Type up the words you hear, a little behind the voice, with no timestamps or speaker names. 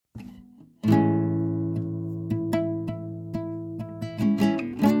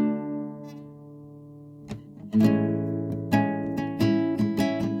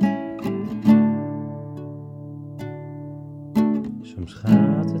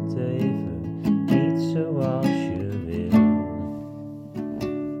het even niet zoals je wil.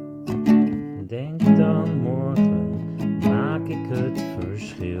 Denk dan morgen maak ik het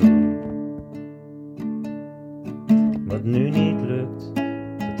verschil. Wat nu niet lukt,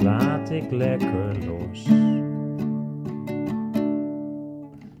 dat laat ik lekker los.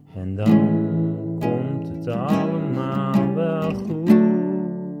 En dan komt het allemaal wel goed.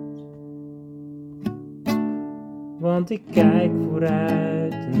 Want ik kijk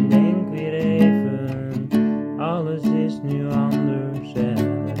vooruit en denk weer even, alles is nu anders en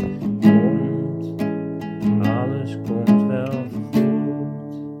alles komt wel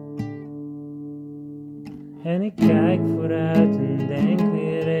goed. En ik kijk vooruit en denk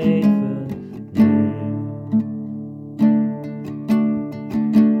weer even, nu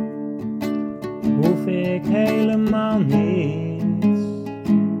hoef ik helemaal niets.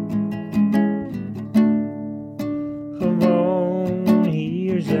 Gewoon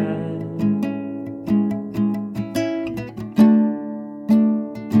hier zijn.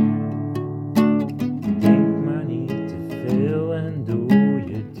 Denk maar niet te veel en doe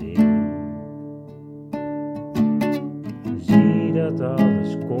je ding. Zie dat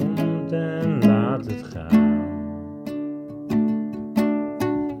alles komt en laat het gaan.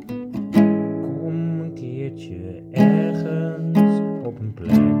 Kom een keertje ergens op een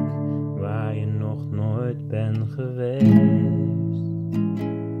plek waar je nog nooit bent geweest.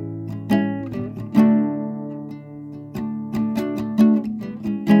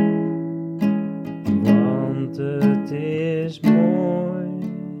 Want het is mooi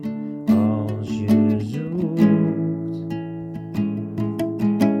als je zoekt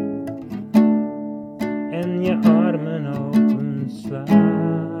en je armen openslaat.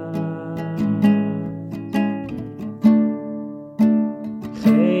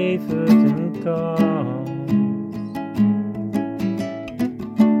 Geef het een kans.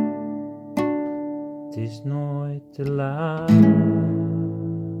 Het is nooit te laat.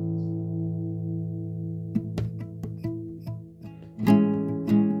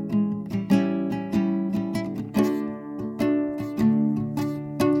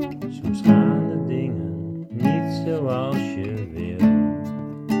 Soms gaan de dingen niet zoals je wil.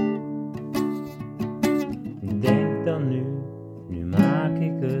 Denk dan nu maak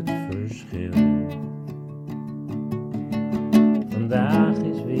ik het verschil. Vandaag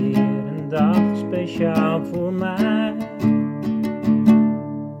is weer een dag speciaal voor mij.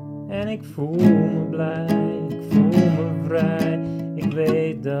 En ik voel me blij, ik voel me vrij. Ik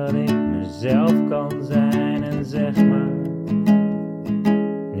weet dat ik mezelf kan zijn en zeg maar,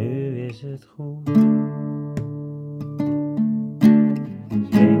 nu is het goed.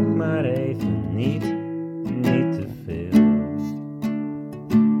 Denk maar even niet te veel.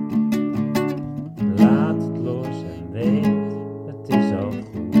 Laat het los en weet, het is al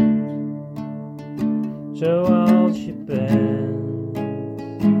goed. Zoals je bent,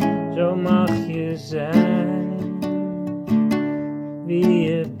 zo mag je zijn. Wie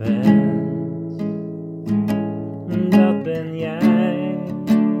je bent, dat ben jij.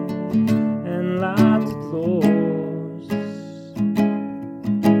 En laat het los.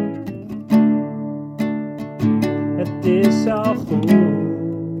 Het is al goed.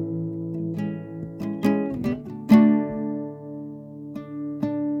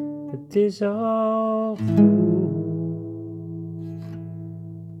 Het is al goed.